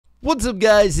What's up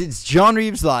guys, it's John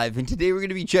Reeves Live, and today we're going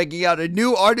to be checking out a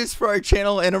new artist for our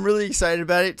channel, and I'm really excited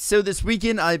about it. So this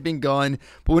weekend I've been gone,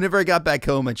 but whenever I got back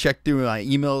home I checked through my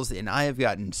emails, and I have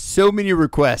gotten so many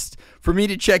requests for me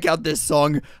to check out this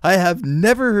song. I have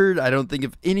never heard, I don't think,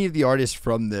 of any of the artists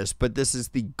from this, but this is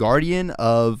the Guardian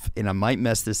of, and I might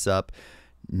mess this up,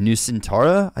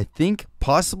 Nusantara, I think,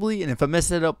 possibly, and if I mess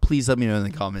that up, please let me know in the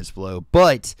comments below.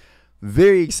 But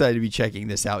very excited to be checking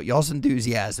this out. Y'all's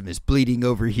enthusiasm is bleeding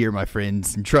over here, my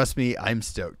friends, and trust me, I'm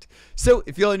stoked. So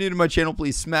if y'all are new to my channel,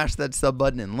 please smash that sub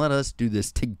button and let us do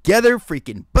this together.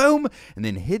 Freaking boom, and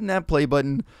then hitting that play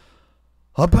button.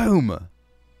 Boom.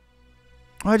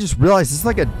 I just realized it's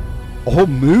like a whole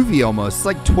movie almost. It's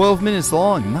like 12 minutes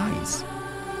long. Nice.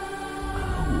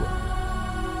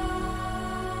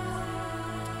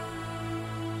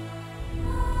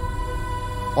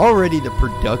 Already the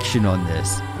production on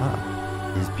this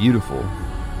is beautiful.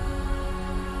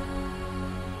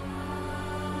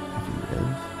 Alffy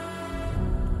Rev.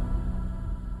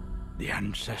 The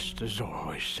ancestors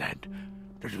always said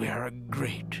that we are a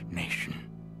great nation.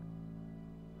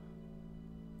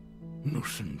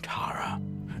 Nusantara,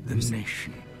 the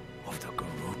nation of the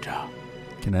Garuda.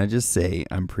 Can I just say,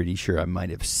 I'm pretty sure I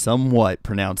might have somewhat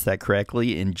pronounced that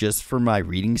correctly, and just for my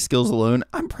reading skills alone,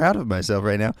 I'm proud of myself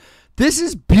right now. This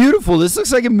is beautiful. This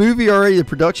looks like a movie already, the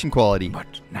production quality.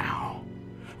 But now,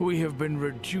 we have been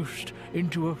reduced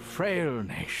into a frail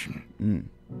nation,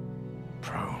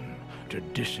 prone to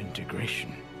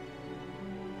disintegration.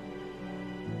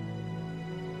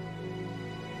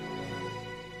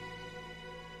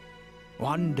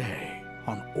 One day,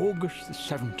 on August the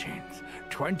 17th,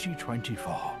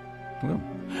 2024,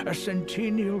 a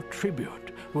centennial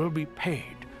tribute will be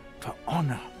paid to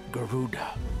honor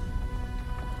Garuda.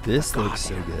 This looks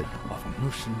so good. Of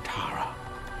Nusantara.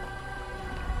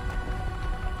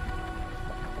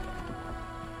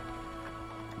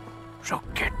 So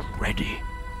get ready.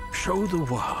 Show the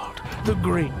world the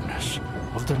greatness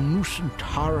of the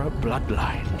Nusantara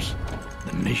bloodlines,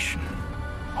 the nation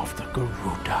of the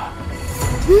Garuda.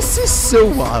 This is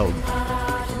so wild.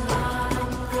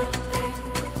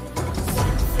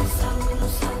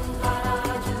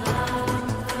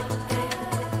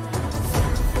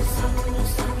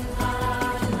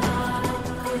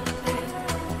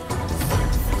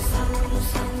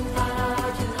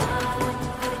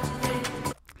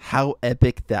 How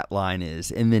epic that line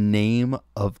is, in the name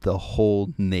of the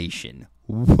whole nation.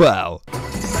 Wow.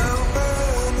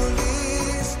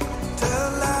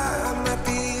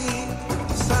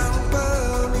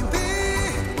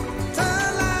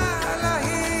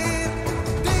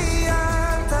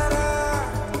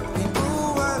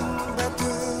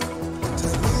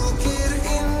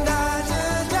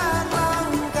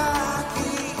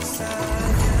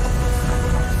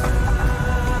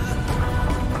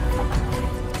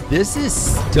 This is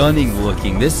stunning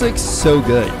looking. This looks so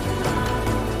good.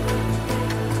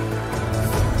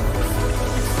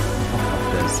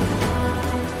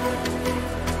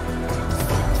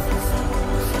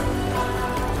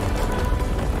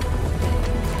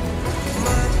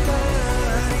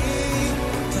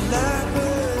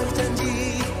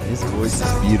 His voice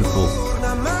is beautiful.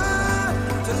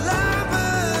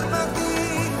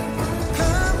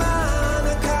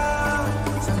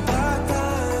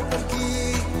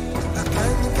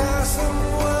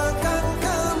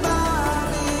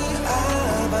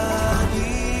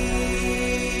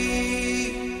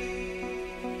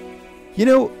 You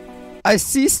know, I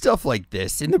see stuff like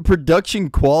this in the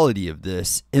production quality of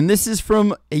this, and this is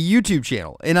from a YouTube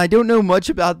channel, and I don't know much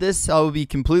about this, I will be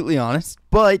completely honest,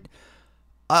 but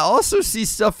I also see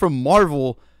stuff from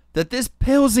Marvel that this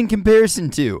pales in comparison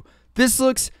to. This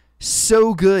looks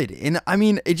so good, and I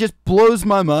mean, it just blows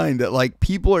my mind that like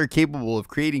people are capable of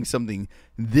creating something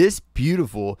this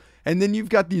beautiful, and then you've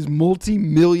got these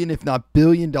multi-million if not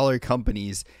billion-dollar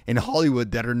companies in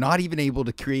Hollywood that are not even able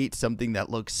to create something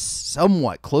that looks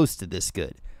somewhat close to this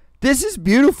good. This is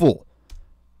beautiful.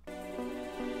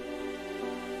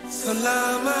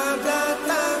 Selamat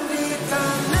datang di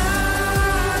tanah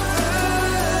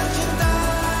tercinta,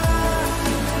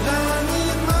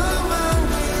 langit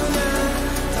memanggilnya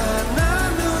tanah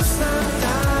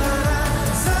Nusantara.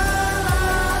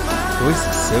 Selamat Voice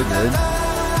is so good.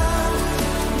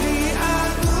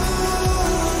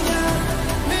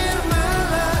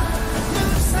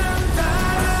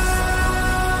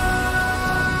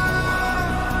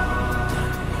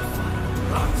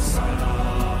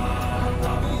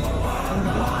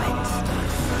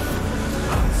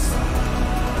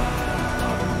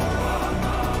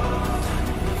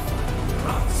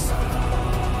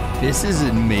 This is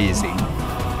amazing.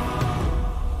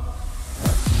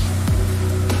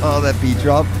 Oh, that beat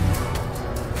drop.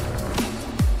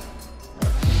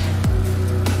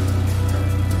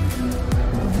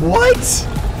 What?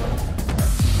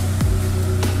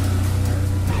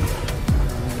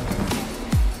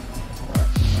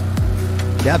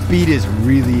 That beat is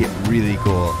really, really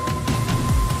cool.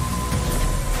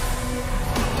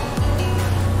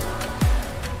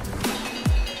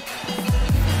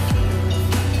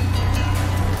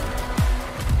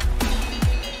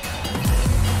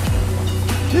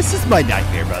 This is my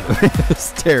nightmare, by the way.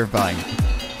 It's terrifying.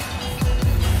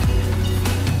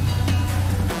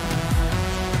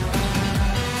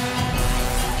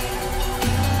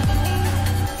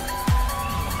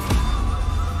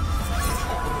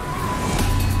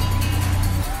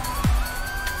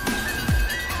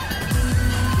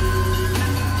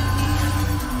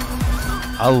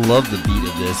 I love the beat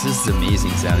of this. This is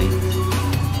amazing sounding.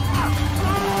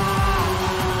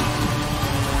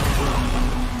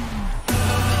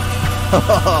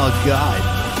 Oh, God.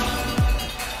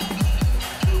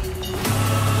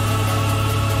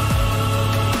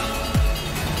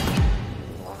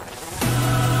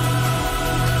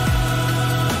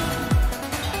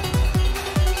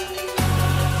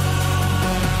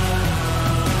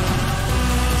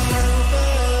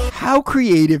 How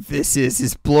creative this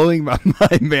is blowing my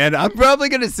mind, man. I'm probably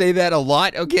going to say that a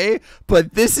lot, okay?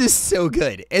 But this is so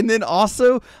good. And then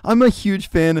also, I'm a huge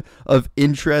fan of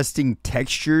interesting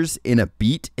textures in a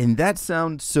beat, and that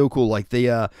sounds so cool. Like they,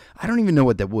 I don't even know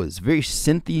what that was. Very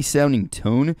synthy sounding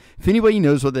tone. If anybody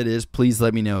knows what that is, please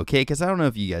let me know, okay? Because I don't know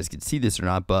if you guys can see this or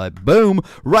not, but boom.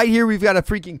 Right here, we've got a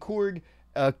freaking chord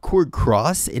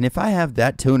cross, and if I have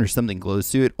that tone or something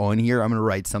close to it on here, I'm going to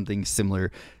write something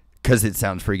similar because it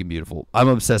sounds freaking beautiful. I'm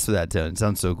obsessed with that tone. It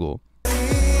sounds so cool.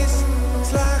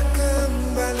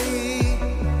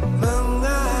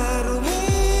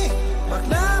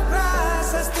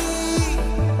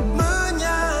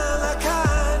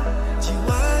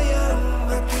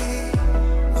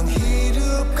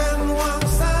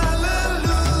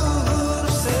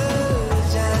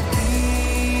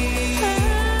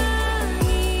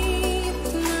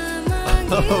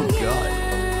 Oh, God.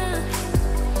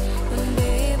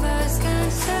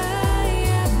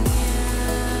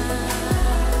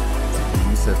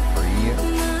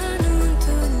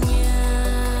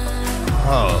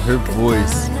 Oh, her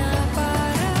voice.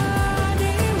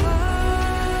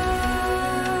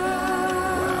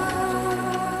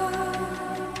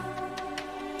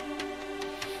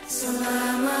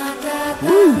 Wow.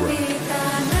 Woo.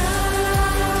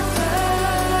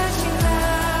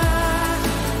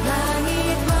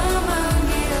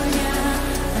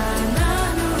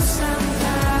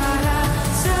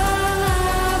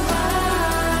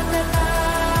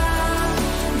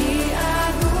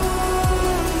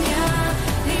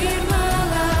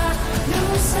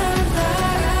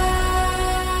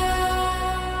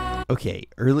 Okay,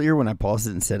 earlier when I paused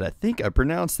it and said, I think I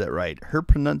pronounced that right. Her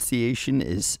pronunciation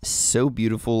is so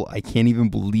beautiful. I can't even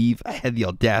believe I had the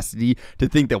audacity to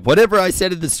think that whatever I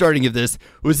said at the starting of this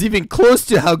was even close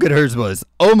to how good hers was.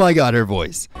 Oh my God, her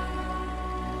voice.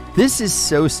 This is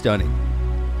so stunning.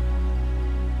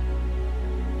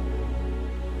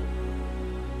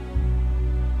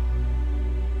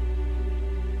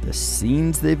 The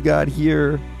scenes they've got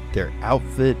here, their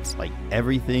outfits, like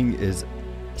everything is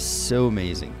so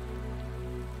amazing.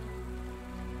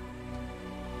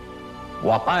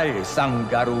 Wahai Sang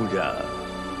Garuda,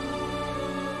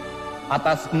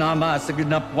 atas nama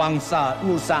segenap bangsa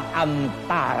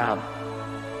Nusantara,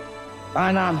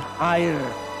 tanah air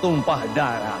tumpah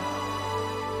darah,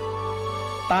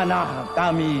 tanah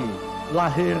kami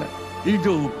lahir,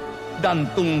 hidup, dan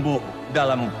tumbuh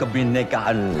dalam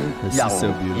kebinekaan yang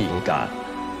ika,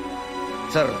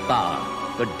 serta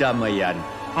kedamaian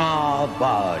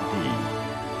abadi.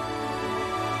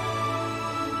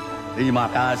 Terima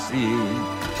kasih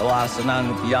telah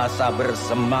senantiasa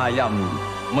bersemayam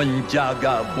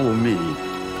menjaga bumi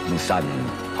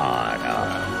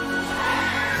Nusantara.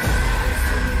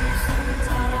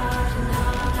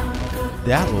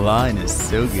 That line is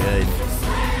so good.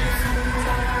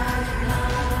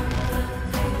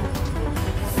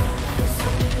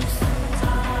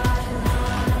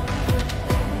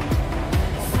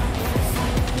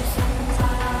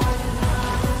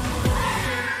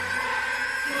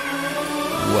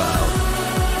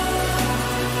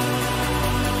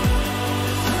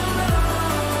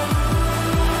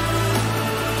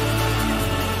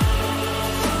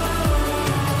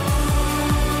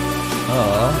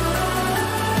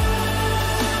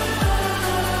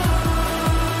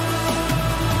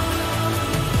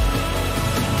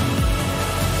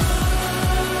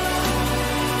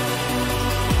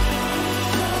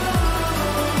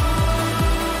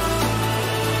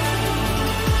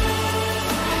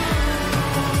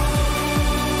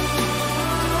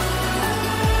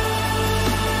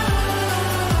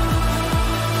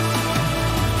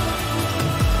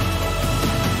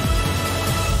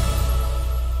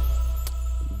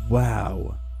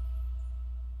 Wow.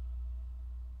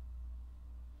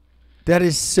 That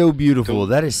is so beautiful.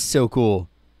 That is so cool.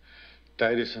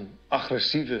 Tijdens een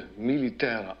agressieve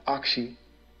militaire actie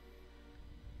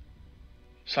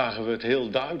zagen we het heel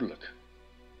duidelijk.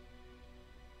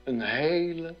 Een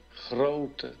hele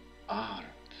grote arend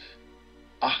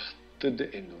achter de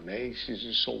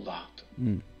Indonesische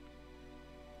soldaten.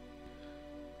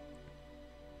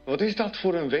 Wat is dat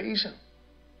voor een wezen?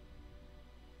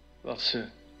 Wat ze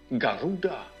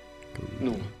Garuda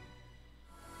noemen.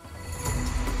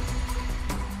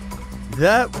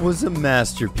 That was a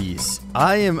masterpiece.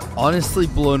 I am honestly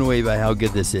blown away by how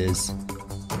good this is.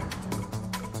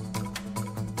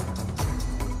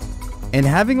 And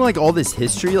having like all this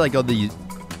history, like all the...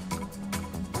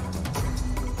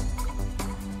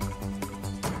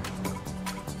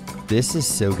 This is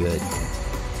so good.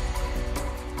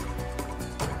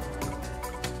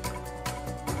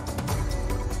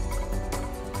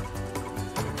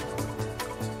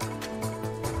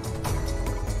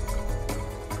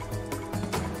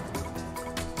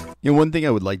 You know, one thing I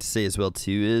would like to say as well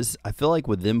too is I feel like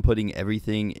with them putting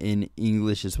everything in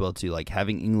English as well too, like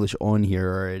having English on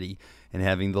here already and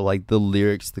having the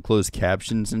lyrics, the closed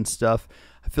captions and stuff,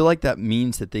 I feel like that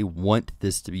means that they want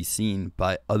this to be seen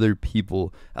by other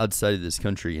people outside of this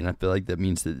country. And I feel like that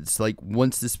means that it's like,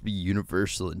 wants this to be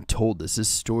universal and told, this is a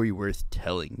story worth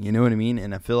telling. You know what I mean?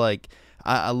 And I feel like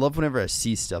I love whenever I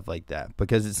see stuff like that,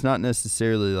 because it's not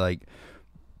necessarily like,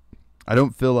 I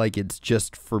don't feel like it's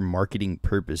just for marketing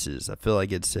purposes. I feel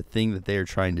like it's a thing that they're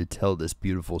trying to tell this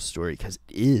beautiful story, because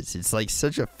it is. It's like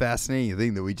such a fascinating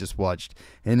thing that we just watched.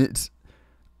 And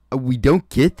we don't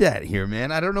get that here,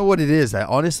 man. I don't know what it is. I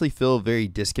honestly feel very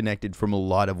disconnected from a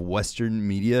lot of Western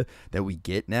media that we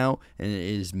get now, and it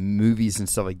is movies and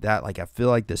stuff like that. Like, I feel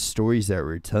like the stories that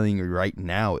we're telling right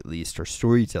now, at least, are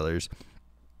storytellers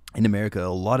in America. A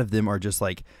lot of them are just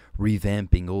like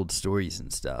revamping old stories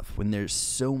and stuff, when there's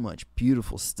so much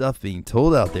beautiful stuff being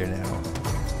told out there now.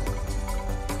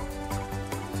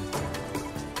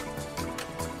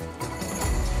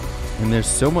 And there's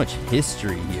so much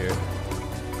history here.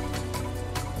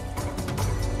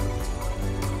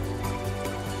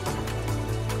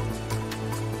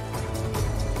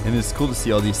 And it's cool to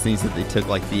see all these things that they took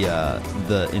like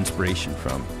the inspiration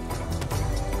from.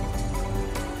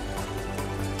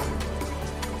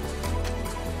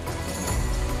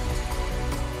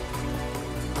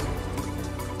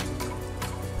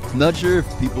 Not sure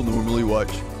if people normally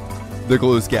watch the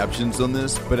closed captions on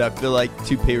this, but I feel like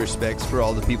to pay respects for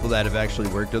all the people that have actually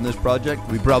worked on this project,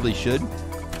 we probably should.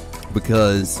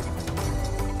 Because,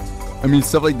 I mean,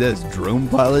 stuff like this, drone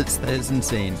pilots, that is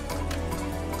insane.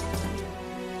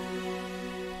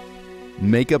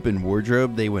 Makeup and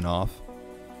wardrobe, they went off.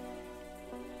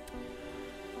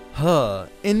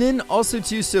 And then also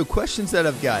too, so questions that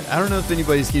I've got. I don't know if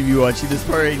anybody's gonna be watching this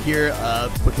part right here,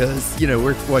 because you know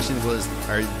we're watching the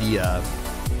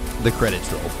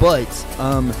credits roll. But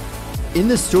in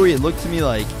the story, it looked to me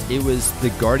like it was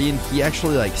the Guardian. He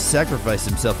actually like sacrificed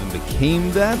himself and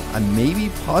became that. I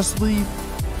maybe possibly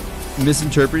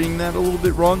misinterpreting that a little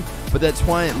bit wrong, but that's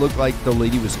why it looked like the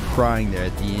lady was crying there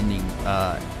at the ending.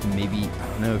 Maybe, I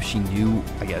don't know if she knew,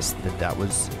 I guess, that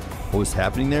was what was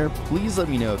happening there. Please let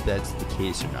me know if that's the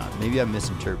case or not. Maybe I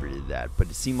misinterpreted that, but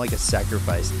it seemed like a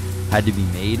sacrifice had to be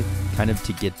made kind of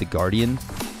to get the Guardian,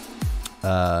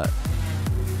 or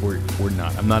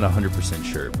not. I'm not 100%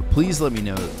 sure, but please let me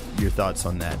know your thoughts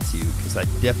on that too, because I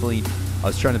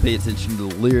was trying to pay attention to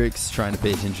the lyrics, trying to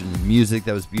pay attention to the music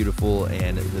that was beautiful,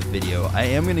 and the video. I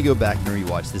am going to go back and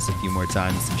rewatch this a few more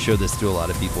times and show this to a lot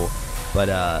of people, but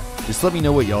just let me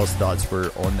know what y'all's thoughts were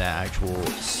on the actual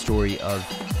story of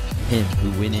him who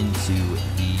went into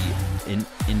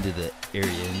the area,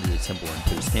 into the temple, and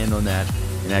put his hand on that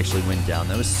and actually went down.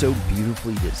 That was so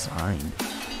beautifully designed.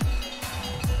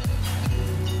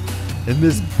 And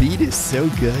this beat is so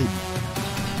good.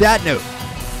 That note,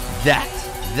 that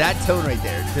tone right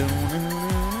there.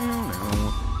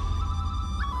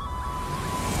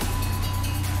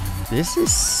 This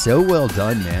is so well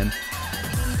done, man.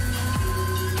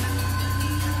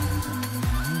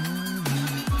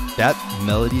 That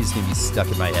melody is going to be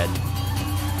stuck in my head.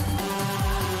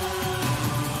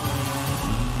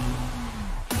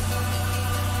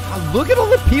 God, look at all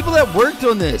the people that worked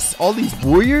on this. All these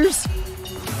warriors.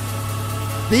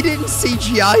 They didn't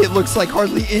CGI, it looks like,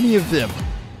 hardly any of them.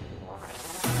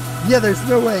 Yeah, there's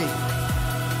no way.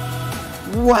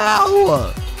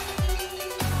 Wow.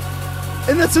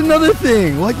 And that's another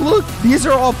thing. Like, look, these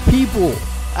are all people.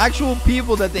 Actual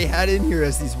people that they had in here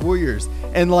as these warriors.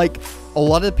 And, like, a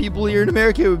lot of people here in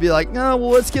America would be like, no,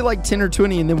 well, let's get like 10 or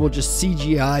 20 and then we'll just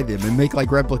CGI them and make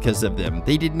like replicas of them.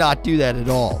 They did not do that at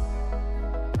all.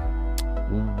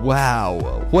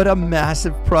 Wow, what a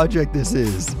massive project this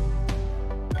is.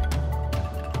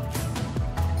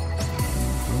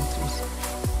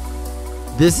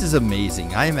 This is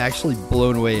amazing. I am actually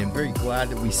blown away and very glad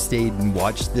that we stayed and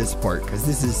watched this part because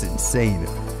this is insane.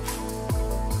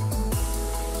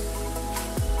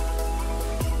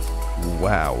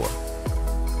 Wow.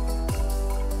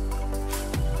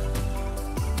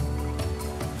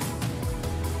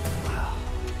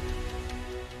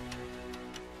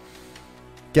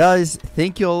 Guys,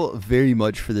 thank y'all very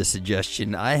much for the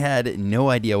suggestion. I had no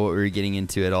idea what we were getting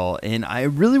into at all, and I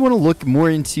really want to look more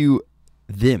into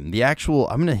them. The actual,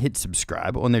 I'm going to hit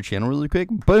subscribe on their channel really quick.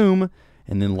 Boom.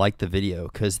 And then like the video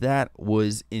because that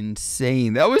was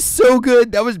insane. That was so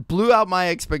good. That blew out my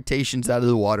expectations out of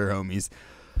the water, homies.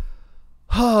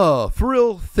 Oh, for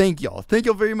real, thank y'all. Thank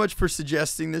y'all very much for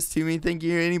suggesting this to me. Thank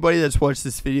you anybody that's watched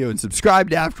this video and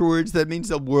subscribed afterwards. That means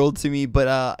the world to me.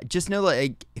 But just know that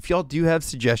like, if y'all do have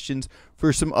suggestions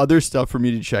for some other stuff for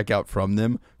me to check out from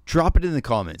them, drop it in the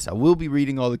comments. I will be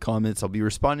reading all the comments. I'll be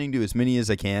responding to as many as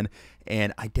I can.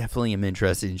 And I definitely am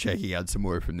interested in checking out some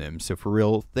more from them. So for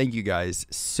real, thank you guys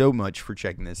so much for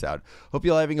checking this out. Hope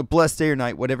y'all having a blessed day or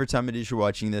night, whatever time it is you're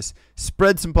watching this.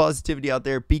 Spread some positivity out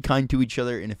there. Be kind to each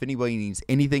other. And if anybody needs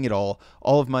anything at all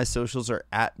of my socials are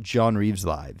at John Reeves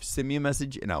Live. Send me a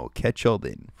message and I will catch y'all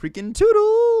then. Freaking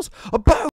toodles! About